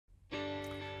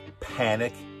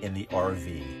Panic in the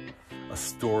RV, a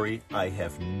story I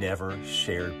have never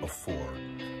shared before,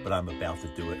 but I'm about to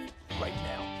do it right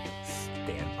now.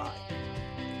 Stand by.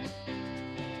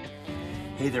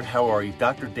 Hey there, how are you?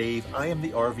 Dr. Dave, I am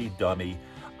the RV Dummy.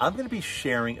 I'm going to be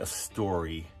sharing a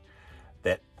story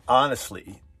that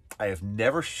honestly, I have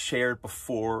never shared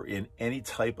before in any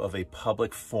type of a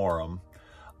public forum.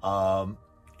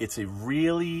 It's a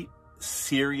really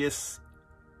serious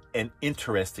and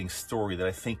interesting story that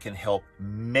I think can help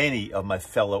many of my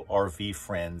fellow RV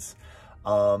friends.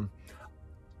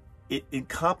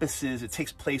 It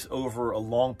takes place over a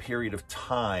long period of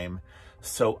time.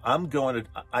 So I'm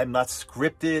not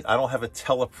scripted. I don't have a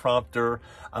teleprompter.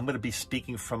 I'm going to be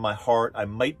speaking from my heart. I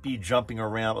might be jumping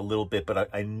around a little bit, but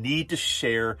I need to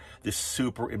share this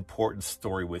super important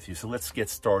story with you. So let's get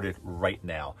started right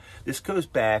now. This goes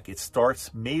back, it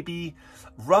starts maybe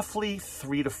roughly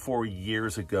 3 to 4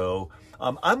 years ago.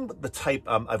 I'm the type,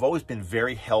 I've always been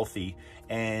very healthy,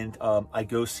 and I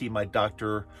go see my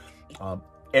doctor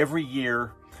every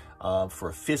year for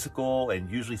a physical,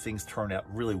 and usually things turn out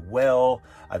really well.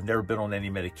 I've never been on any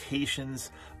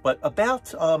medications, but about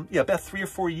 3 or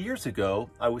 4 years ago,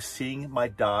 I was seeing my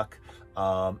doc,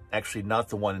 actually not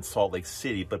the one in Salt Lake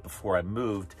City, but before I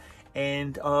moved,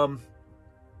 and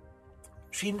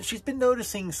she's been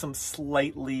noticing some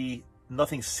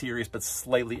nothing serious, but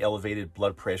slightly elevated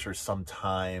blood pressure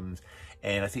sometimes.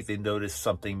 And I think they noticed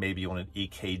something maybe on an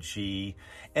EKG.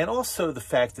 And also the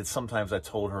fact that sometimes I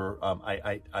told her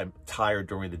I'm tired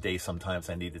during the day. Sometimes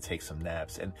I need to take some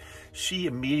naps. And she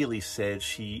immediately said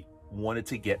she wanted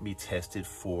to get me tested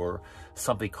for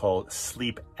something called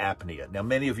sleep apnea. Now,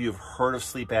 many of you have heard of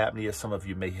sleep apnea. Some of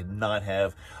you may not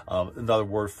have. Another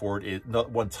word for it is,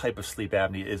 one type of sleep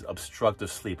apnea is obstructive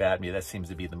sleep apnea. That seems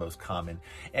to be the most common.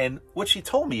 And what she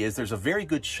told me is there's a very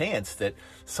good chance that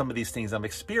some of these things I'm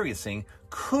experiencing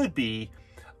could be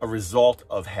a result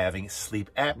of having sleep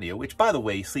apnea, which, by the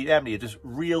way, sleep apnea, just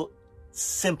real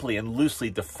simply and loosely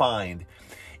defined,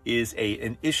 is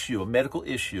a medical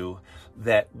issue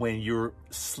that when you're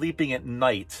sleeping at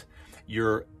night,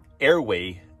 your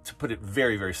airway, to put it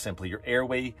very, very simply, your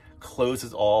airway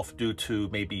closes off due to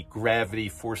maybe gravity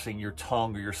forcing your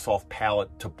tongue or your soft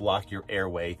palate to block your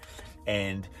airway,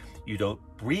 and you don't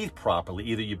breathe properly.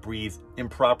 Either you breathe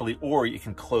improperly or you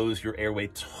can close your airway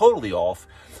totally off,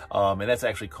 and that's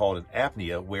actually called an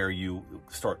apnea, where you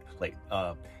start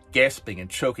gasping and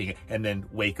choking and then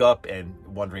wake up and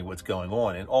wondering what's going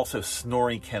on. And also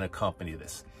snoring can accompany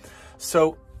this.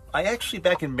 So I actually,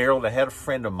 back in Maryland, I had a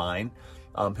friend of mine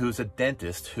who's a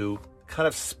dentist who kind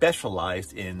of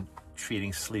specialized in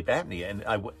treating sleep apnea. And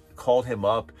I called him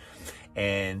up,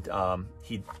 and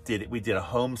we did a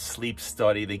home sleep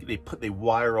study. They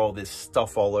wire all this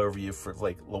stuff all over you for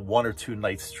like 1 or 2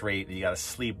 nights straight, and you got to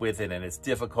sleep with it, and it's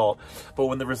difficult. But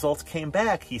when the results came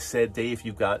back, he said, Dave,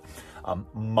 you've got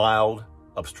mild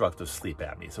obstructive sleep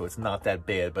apnea, so it's not that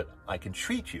bad, but I can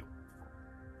treat you.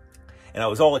 And I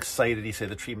was all excited. He said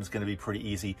the treatment's going to be pretty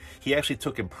easy. He actually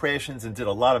took impressions and did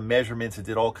a lot of measurements and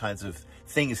did all kinds of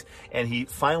things, and he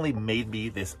finally made me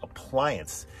this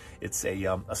appliance. It's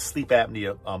a sleep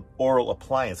apnea oral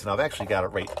appliance, and I've actually got it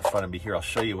right in front of me here. I'll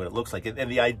show you what it looks like.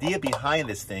 And the idea behind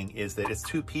this thing is that it's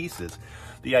 2 pieces.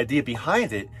 The idea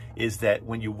behind it is that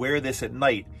when you wear this at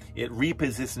night, it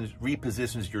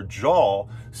repositions your jaw,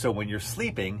 so when you're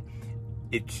sleeping,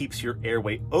 it keeps your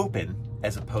airway open,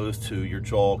 as opposed to your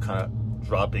jaw kind of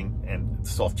dropping and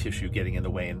soft tissue getting in the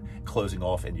way and closing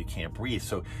off, and you can't breathe.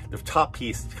 So the top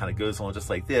piece kind of goes on just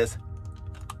like this,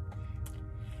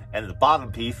 and the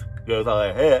bottom piece goes on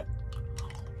like that,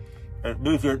 and it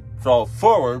moves your jaw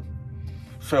forward.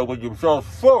 So when your jaw's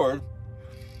forward,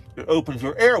 it opens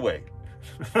your airway.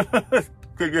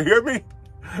 Can you hear me?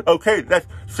 Okay,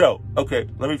 okay,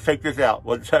 let me take this out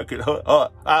 1 second.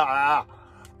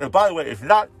 And by the way,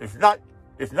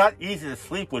 it's not easy to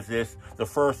sleep with this the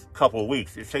first couple of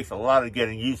weeks. It takes a lot of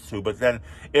getting used to, but then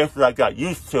after I got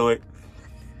used to it,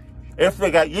 it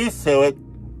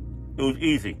was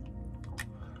easy.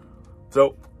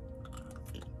 So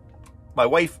my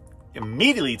wife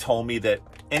immediately told me that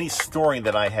any snoring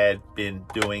that I had been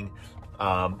doing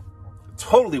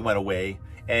totally went away.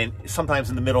 And sometimes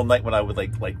in the middle of the night when I would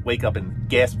like wake up and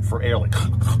gasp for air,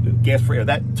 gasp for air,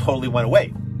 that totally went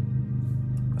away.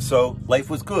 So life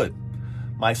was good.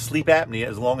 My sleep apnea,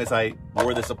 as long as I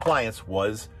wore this appliance,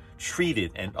 was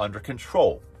treated and under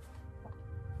control.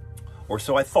 Or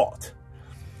so I thought.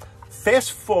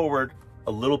 Fast forward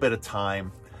a little bit of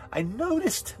time, I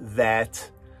noticed that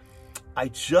I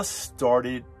just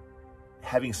started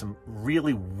having some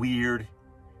really weird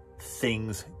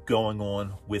things going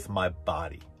on with my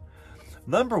body.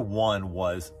 Number one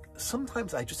was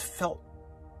sometimes I just felt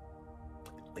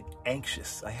like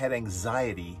anxious. I had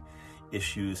anxiety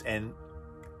issues, and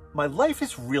my life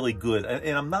is really good.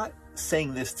 And I'm not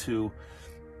saying this to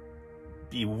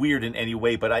be weird in any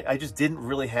way, but I just didn't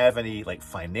really have any like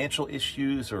financial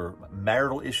issues or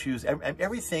marital issues.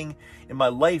 Everything in my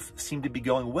life seemed to be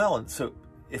going well. And so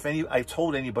if I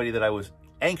told anybody that I was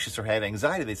anxious or had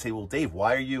anxiety, they'd say, well, Dave,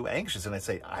 why are you anxious? And I'd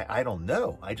say, I don't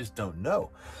know. I just don't know.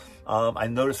 I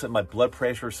noticed that my blood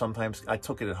pressure, sometimes I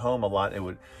took it at home a lot. It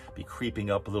would be creeping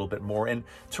up a little bit more. And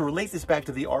to relate this back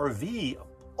to the RV,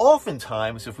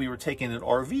 oftentimes if we were taking an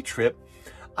RV trip,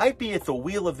 I'd be at the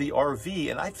wheel of the RV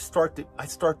and I'd start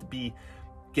to be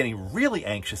getting really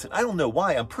anxious. And I don't know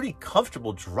why. I'm pretty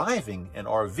comfortable driving an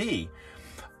RV,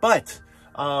 but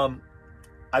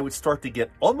I would start to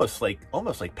get almost like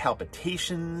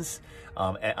palpitations.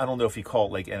 I don't know if you call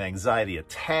it like an anxiety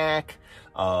attack.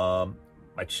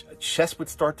 My chest would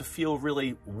start to feel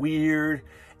really weird,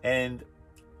 and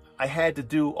I had to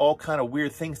do all kind of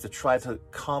weird things to try to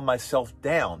calm myself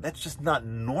down. That's just not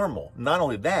normal. Not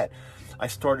only that, I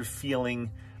started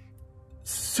feeling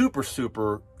super,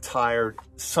 super tired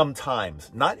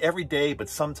sometimes. Not every day, but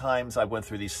sometimes I went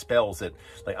through these spells that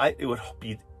it would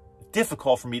be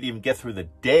difficult for me to even get through the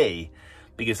day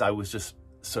because I was just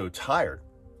so tired.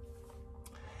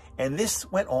 And this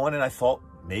went on, and I thought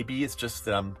maybe it's just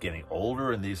that I'm getting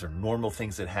older and these are normal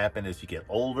things that happen as you get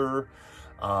older.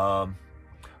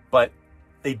 But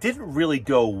they didn't really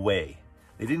go away.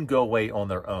 They didn't go away on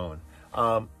their own.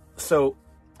 So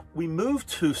we moved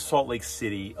to Salt Lake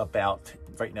City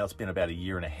right now it's been about 1.5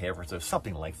 years or so,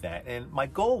 something like that. And my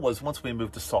goal was, once we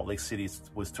moved to Salt Lake City,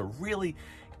 was to really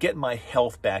get my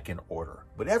health back in order.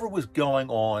 Whatever was going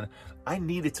on, I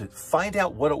needed to find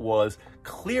out what it was,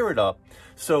 clear it up.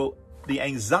 So the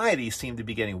anxiety seemed to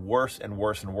be getting worse and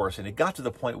worse and worse. And it got to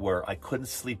the point where I couldn't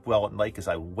sleep well at night because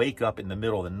I wake up in the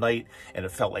middle of the night and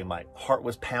it felt like my heart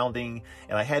was pounding.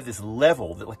 And I had this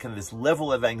level, this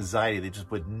level of anxiety that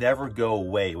just would never go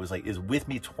away. It was like, it's with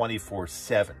me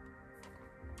 24/7.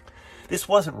 This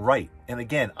wasn't right. And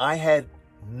again, I had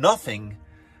nothing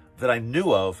that I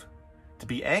knew of to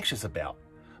be anxious about.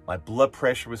 My blood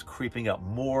pressure was creeping up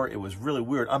more. It was really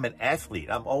weird. I'm an athlete.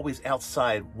 I'm always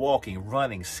outside walking,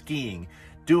 running, skiing,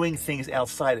 doing things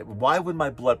outside. Why would my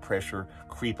blood pressure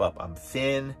creep up? I'm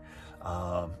thin.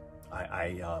 I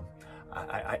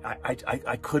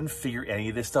couldn't figure any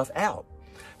of this stuff out.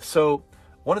 So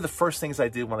one of the first things I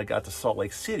did when I got to Salt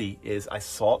Lake City is I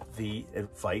sought the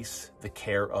advice, the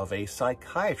care of a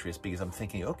psychiatrist, because I'm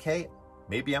thinking, okay,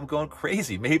 maybe I'm going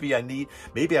crazy. Maybe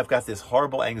I've got this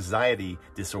horrible anxiety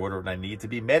disorder and I need to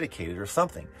be medicated or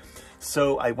something.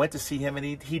 So I went to see him, and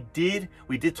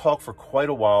we did talk for quite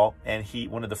a while. And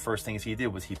one of the first things he did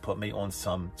was he put me on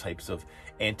some types of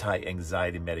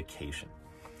anti-anxiety medication.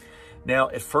 Now,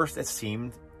 at first it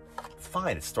seemed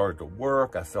fine. It started to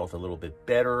work. I felt a little bit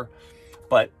better,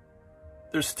 but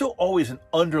there's still always an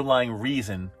underlying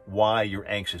reason why you're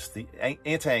anxious. The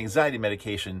anti-anxiety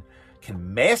medication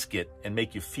can mask it and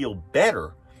make you feel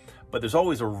better, but there's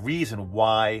always a reason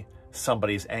why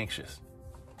somebody's anxious.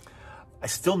 I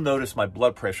still noticed my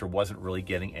blood pressure wasn't really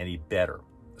getting any better.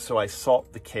 So I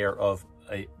sought the care of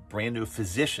a brand new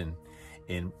physician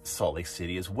in Salt Lake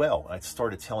City as well. I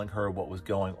started telling her what was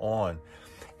going on.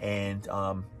 And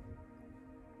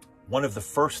one of the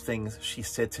first things she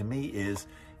said to me is,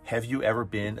 have you ever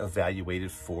been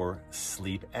evaluated for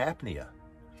sleep apnea?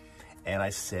 And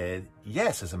I said,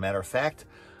 yes. As a matter of fact,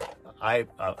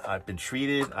 I've been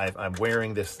treated. I'm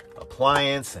wearing this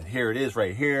appliance, and here it is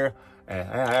right here. And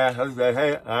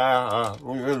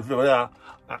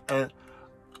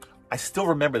I still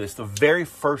remember this. The very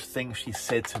first thing she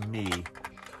said to me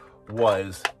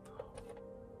was,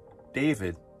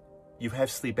 David, you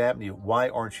have sleep apnea. Why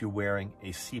aren't you wearing a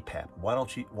CPAP? Why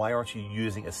aren't you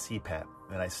using a CPAP?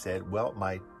 And I said, well,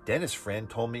 my dentist friend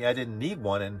told me I didn't need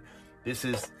one, and this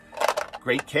is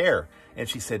great care. And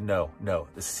she said, no.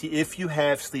 If you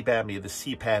have sleep apnea, the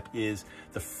CPAP is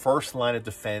the first line of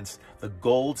defense, the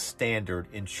gold standard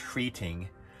in treating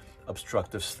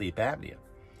obstructive sleep apnea.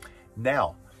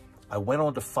 Now, I went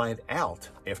on to find out,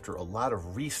 after a lot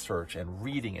of research and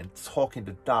reading and talking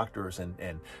to doctors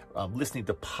and listening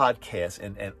to podcasts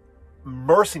and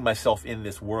immersing myself in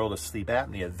this world of sleep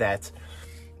apnea, that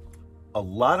a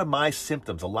lot of my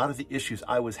symptoms, a lot of the issues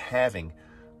I was having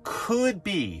could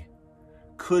be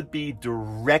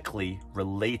directly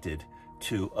related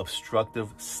to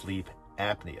obstructive sleep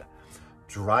apnea.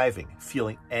 Driving,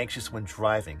 feeling anxious when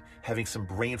driving, having some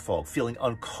brain fog, feeling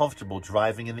uncomfortable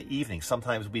driving in the evening.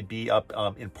 Sometimes we'd be up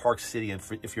in Park City, and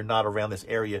if you're not around this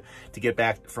area, to get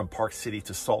back from Park City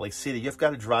to Salt Lake City, you've got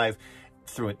to drive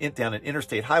down an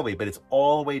interstate highway, but it's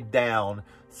all the way down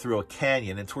through a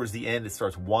canyon. And towards the end, it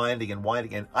starts winding and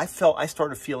winding. And I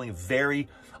started feeling very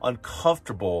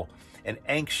uncomfortable and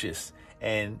anxious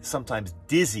and sometimes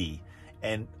dizzy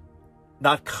and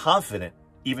not confident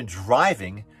even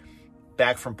driving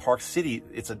back from Park City.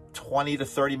 It's a 20 to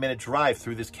 30 minute drive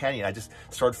through this canyon. I just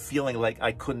started feeling like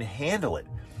I couldn't handle it.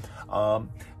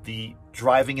 The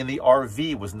driving in the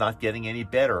RV was not getting any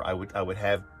better. I would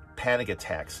have panic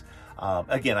attacks.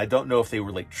 Again, I don't know if they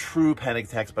were like true panic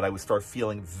attacks, but I would start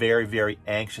feeling very, very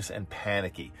anxious and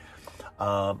panicky.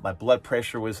 My blood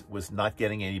pressure was not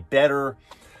getting any better.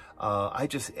 I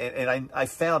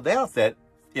found out that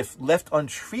if left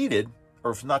untreated, or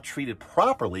if not treated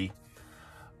properly,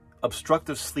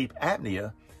 obstructive sleep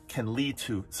apnea can lead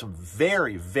to some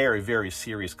very, very, very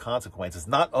serious consequences.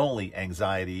 Not only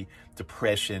anxiety,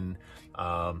 depression,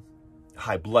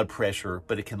 high blood pressure,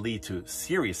 but it can lead to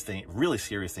really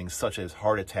serious things such as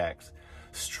heart attacks,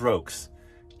 strokes,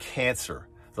 cancer.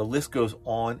 The list goes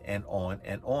on and on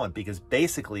and on, because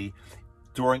basically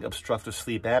during obstructive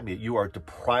sleep apnea, you are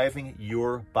depriving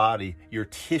your body, your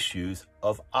tissues,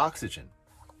 of oxygen.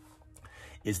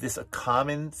 Is this a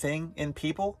common thing in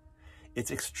people? It's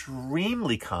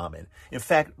extremely common. In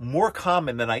fact, more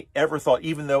common than I ever thought.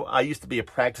 Even though I used to be a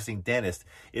practicing dentist,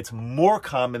 it's more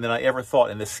common than I ever thought.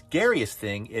 And the scariest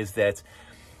thing is that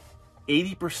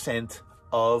 80%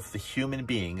 of the human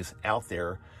beings out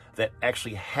there that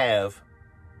actually have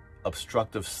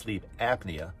obstructive sleep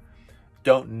apnea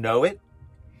don't know it,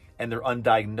 and they're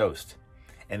undiagnosed.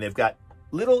 And they've got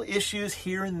little issues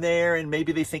here and there, and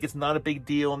maybe they think it's not a big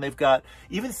deal, and they've got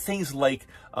even things like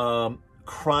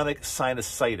chronic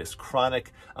sinusitis,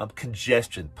 chronic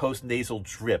congestion, postnasal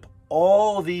drip.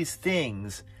 All these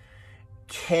things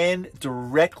can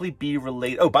directly be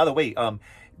related. Oh, by the way,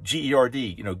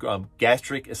 GERD,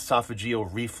 gastric esophageal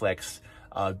reflex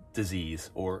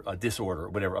disease or disorder,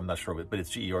 whatever, I'm not sure of it, but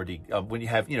it's GERD. When you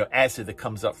have, acid that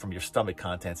comes up from your stomach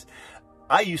contents.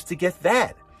 I used to get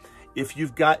that. If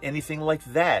you've got anything like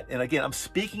that, and again, I'm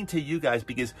speaking to you guys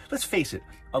because, let's face it,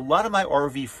 a lot of my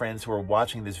RV friends who are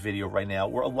watching this video right now,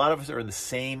 a lot of us are in the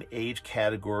same age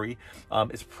category.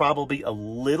 It's probably a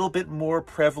little bit more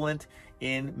prevalent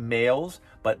in males,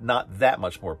 but not that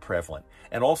much more prevalent.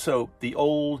 And also the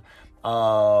old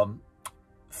thought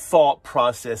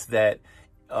process that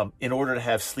in order to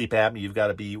have sleep apnea, you've got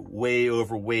to be way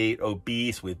overweight,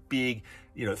 obese, with big,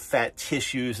 fat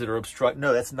tissues that are obstructed.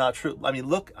 No, that's not true. I mean,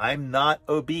 look, I'm not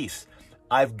obese.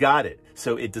 I've got it.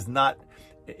 So it does not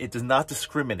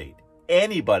discriminate.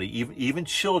 Anybody, even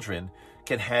children,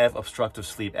 can have obstructive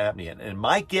sleep apnea. And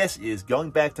my guess is,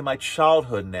 going back to my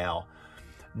childhood now,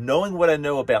 knowing what I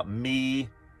know about me,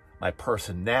 my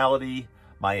personality,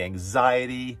 my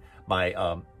anxiety,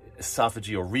 my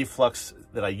esophageal reflux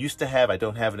that I used to have, I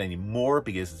don't have it anymore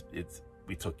because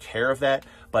we took care of that.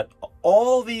 But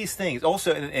all these things,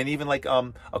 also, and even like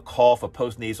a cough, a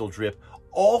postnasal drip,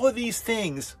 all of these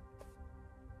things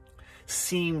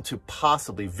seem to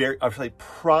probably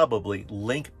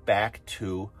link back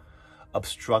to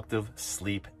obstructive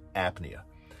sleep apnea.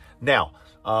 Now,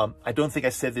 I don't think I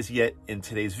said this yet in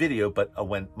today's video, but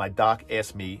when my doc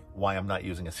asked me why I'm not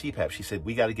using a CPAP, she said,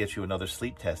 we got to get you another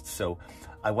sleep test. So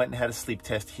I went and had a sleep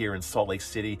test here in Salt Lake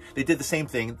City. They did the same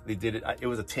thing. They did it. It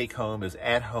was a take-home. It was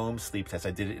at-home sleep test.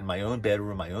 I did it in my own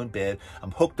bedroom, my own bed.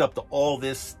 I'm hooked up to all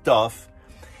this stuff.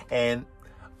 And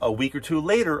a week or two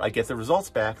later, I get the results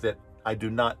back that I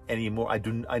do not anymore.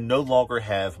 I no longer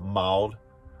have mild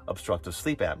obstructive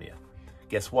sleep apnea.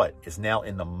 Guess what? It's now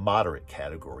in the moderate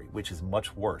category, which is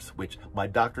much worse, which my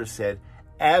doctor said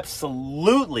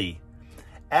absolutely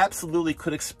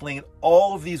could explain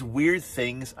all of these weird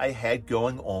things I had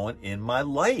going on in my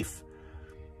life.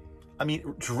 I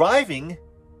mean, driving,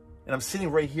 and I'm sitting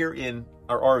right here in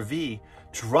our RV,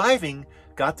 driving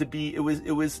got to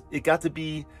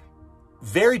be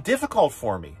very difficult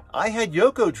for me. I had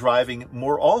Yoko driving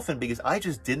more often because I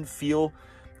just didn't feel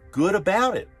good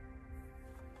about it.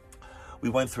 We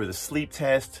went through the sleep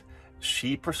test.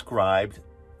 She prescribed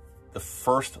the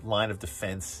first line of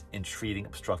defense in treating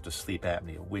obstructive sleep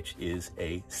apnea, which is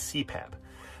a CPAP.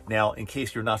 Now, in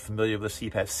case you're not familiar with a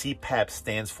CPAP, CPAP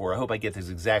stands for, I hope I get this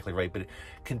exactly right, but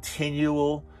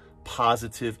continual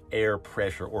positive air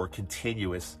pressure, or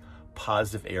continuous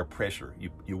positive air pressure.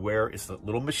 You wear, it's a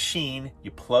little machine, you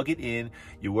plug it in,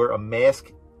 you wear a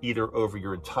mask either over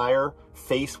your entire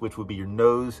face, which would be your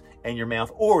nose and your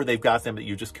mouth, or they've got them that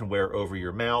you just can wear over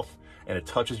your mouth and it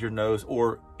touches your nose,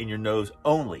 or in your nose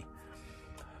only.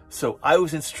 So I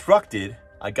was instructed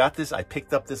I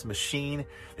picked up this machine.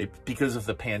 Because of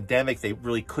the pandemic, they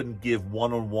really couldn't give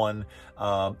one-on-one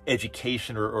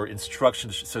education or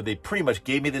instruction. So they pretty much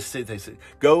gave me this. They said,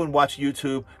 go and watch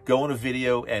YouTube, go on a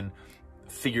video and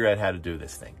figure out how to do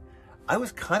this thing. I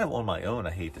was kind of on my own,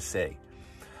 I hate to say.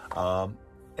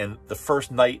 And the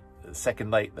first night, the second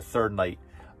night, the third night,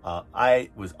 I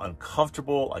was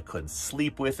uncomfortable. I couldn't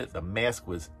sleep with it. The mask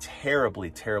was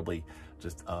terribly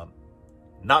just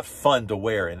not fun to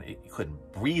wear, and you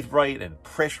couldn't breathe right, and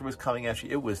pressure was coming at you.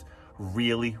 It was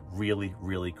really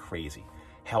crazy.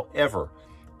 However,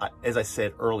 as I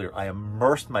said earlier, I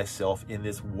immersed myself in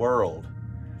this world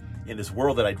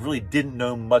that I really didn't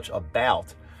know much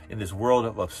about, in this world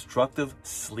of obstructive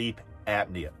sleep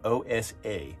apnea,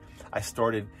 OSA. I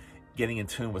started getting in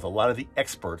tune with a lot of the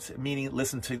experts, meaning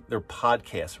listen to their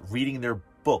podcasts, reading their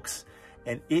books,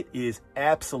 and it is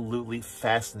absolutely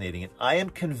fascinating. And I am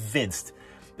convinced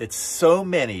that so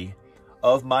many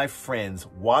of my friends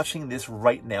watching this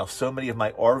right now, so many of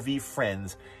my RV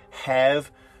friends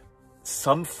have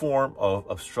some form of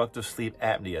obstructive sleep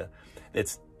apnea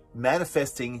that's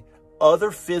manifesting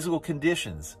other physical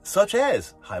conditions, such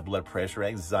as high blood pressure,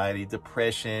 anxiety,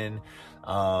 depression,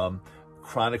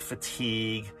 chronic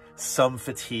fatigue, some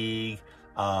fatigue,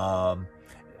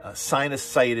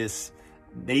 sinusitis,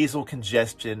 nasal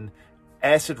congestion,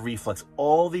 acid reflux,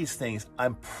 all these things.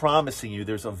 I'm promising you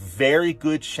there's a very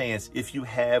good chance, if you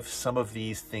have some of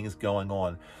these things going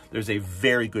on, there's a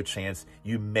very good chance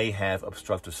you may have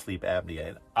obstructive sleep apnea.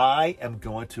 And I am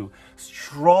going to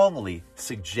strongly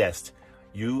suggest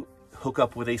you hook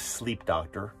up with a sleep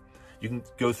doctor. You can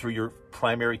go through your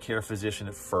primary care physician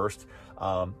at first.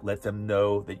 Let them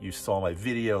know that you saw my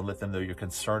video, and let them know you're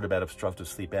concerned about obstructive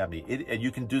sleep apnea. And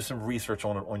you can do some research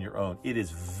on it on your own. It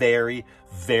is very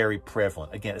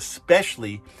prevalent. Again,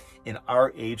 especially in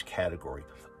our age category.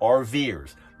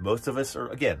 RVers. Most of us are,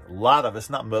 again, a lot of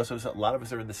us, not most of us, a lot of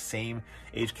us are in the same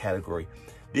age category.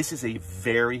 This is a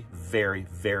very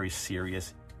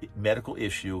serious medical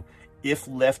issue. If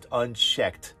left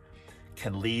unchecked,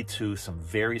 can lead to some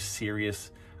very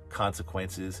serious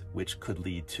consequences, which could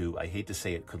lead to, I hate to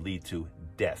say it, could lead to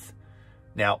death.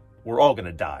 Now, we're all going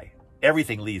to die.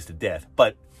 Everything leads to death,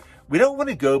 but we don't want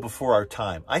to go before our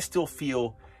time. I still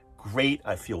feel great.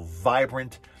 I feel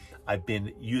vibrant. I've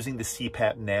been using the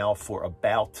CPAP now for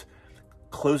about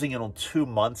closing in on 2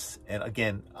 months. And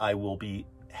again, I will be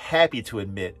happy to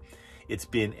admit it's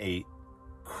been a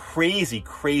crazy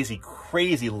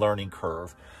learning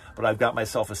curve. But I've got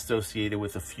myself associated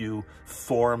with a few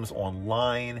forums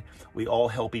online. We all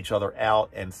help each other out,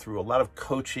 and through a lot of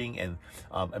coaching and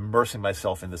immersing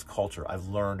myself in this culture, I've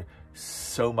learned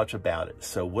so much about it.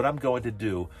 So what I'm going to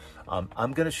do,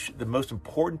 the most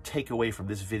important takeaway from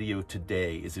this video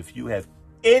today is, if you have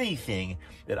anything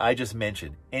that I just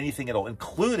mentioned, anything at all,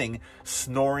 including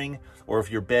snoring, or if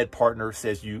your bed partner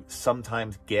says you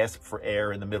sometimes gasp for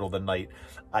air in the middle of the night,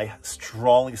 I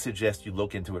strongly suggest you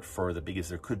look into it further, because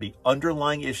there could be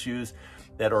underlying issues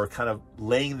that are kind of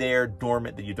laying there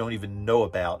dormant that you don't even know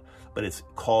about, but it's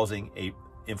causing a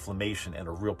inflammation and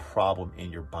a real problem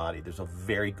in your body. There's a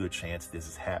very good chance this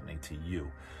is happening to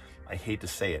you. I hate to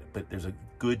say it, but there's a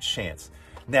good chance.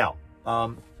 Now,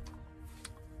 I'm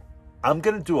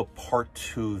going to do a part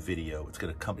 2 video. It's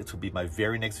going to be my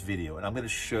very next video, and I'm going to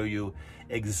show you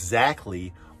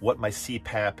exactly what my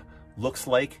CPAP looks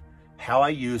like, how I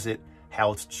use it,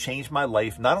 how it's changed my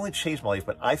life. Not only changed my life,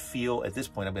 but I feel at this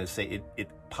point, I'm going to say it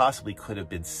possibly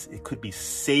could be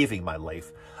saving my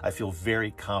life. I feel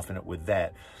very confident with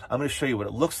that. I'm going to show you what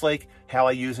it looks like, how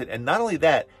I use it, and not only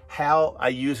that, how I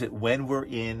use it when we're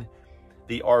in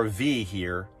the RV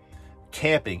here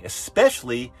camping,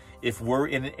 especially if we're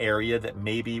in an area that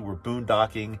maybe we're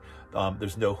boondocking,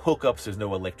 there's no hookups, there's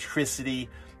no electricity.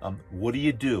 What do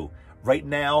you do? Right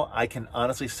now, I can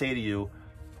honestly say to you,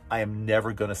 I am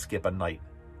never going to skip a night,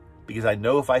 because I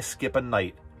know if I skip a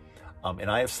night and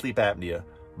I have sleep apnea,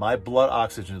 my blood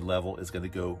oxygen level is going to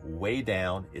go way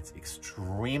down. It's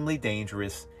extremely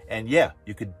dangerous, and yeah,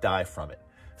 you could die from it.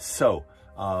 So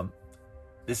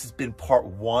this has been part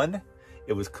 1.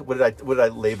 It was, what did I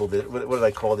label this? What did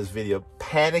I call this video?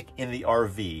 Panic in the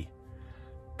RV.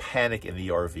 Panic in the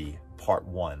RV, part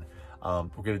 1.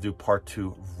 We're going to do part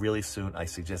 2 really soon. I'm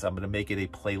going to make it a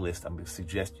playlist. I'm going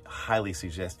to highly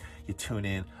suggest you tune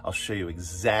in. I'll show you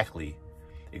exactly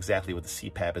what the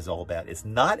CPAP is all about. It's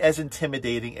not as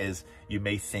intimidating as you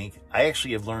may think. I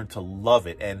actually have learned to love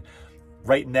it. And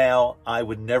right now, I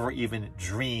would never even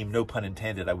dream, no pun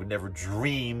intended, I would never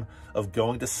dream of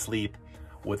going to sleep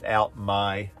without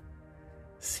my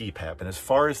CPAP. And as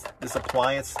far as this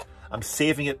appliance, I'm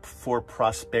saving it for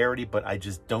prosperity, but I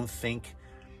just don't think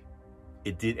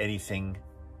it did anything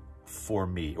for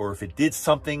me. Or if it did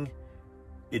something,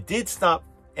 it did stop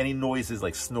any noises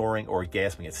like snoring or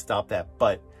gasping. It stopped that.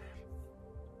 But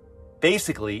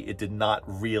basically, it did not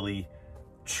really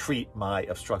treat my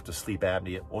obstructive sleep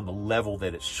apnea on the level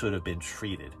that it should have been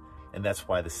treated. And that's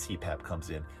why the CPAP comes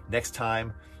in. Next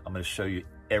time, I'm going to show you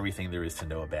everything there is to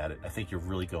know about it. I think you're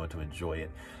really going to enjoy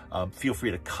it. Feel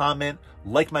free to comment,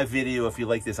 like my video if you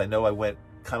like this. I know I went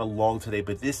kind of long today,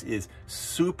 but this is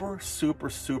super, super,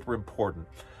 super important.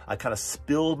 I kind of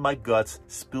spilled my guts,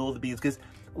 spilled the beans, because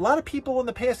a lot of people in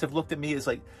the past have looked at me as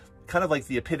like, kind of like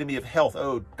the epitome of health.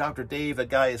 Oh, Dr. Dave, that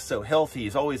guy is so healthy.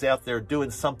 He's always out there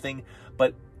doing something.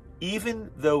 But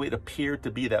even though it appeared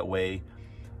to be that way,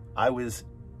 I was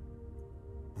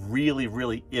really,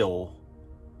 really ill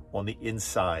on the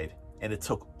inside. And it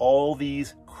took all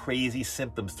these crazy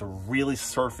symptoms to really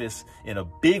surface in a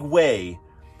big way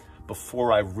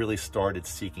before I really started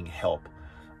seeking help.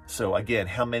 So again,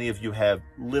 how many of you have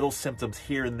little symptoms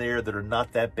here and there that are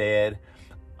not that bad?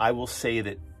 I will say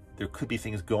that there could be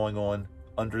things going on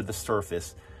under the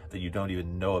surface that you don't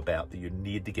even know about, that you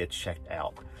need to get checked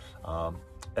out.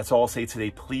 That's all I'll say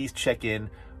today. Please check in.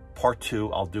 Part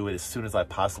 2, I'll do it as soon as I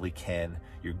possibly can.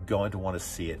 You're going to want to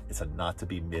see it. It's a not to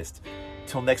be missed.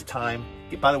 Till next time,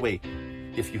 by the way,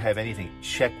 if you have anything,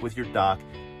 check with your doc.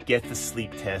 Get the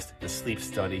sleep test, the sleep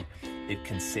study. It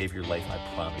can save your life,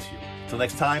 I promise you. Till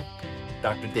next time,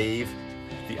 Dr. Dave,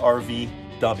 the RV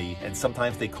dummy, and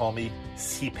sometimes they call me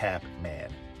CPAP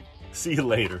man. See you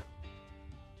later.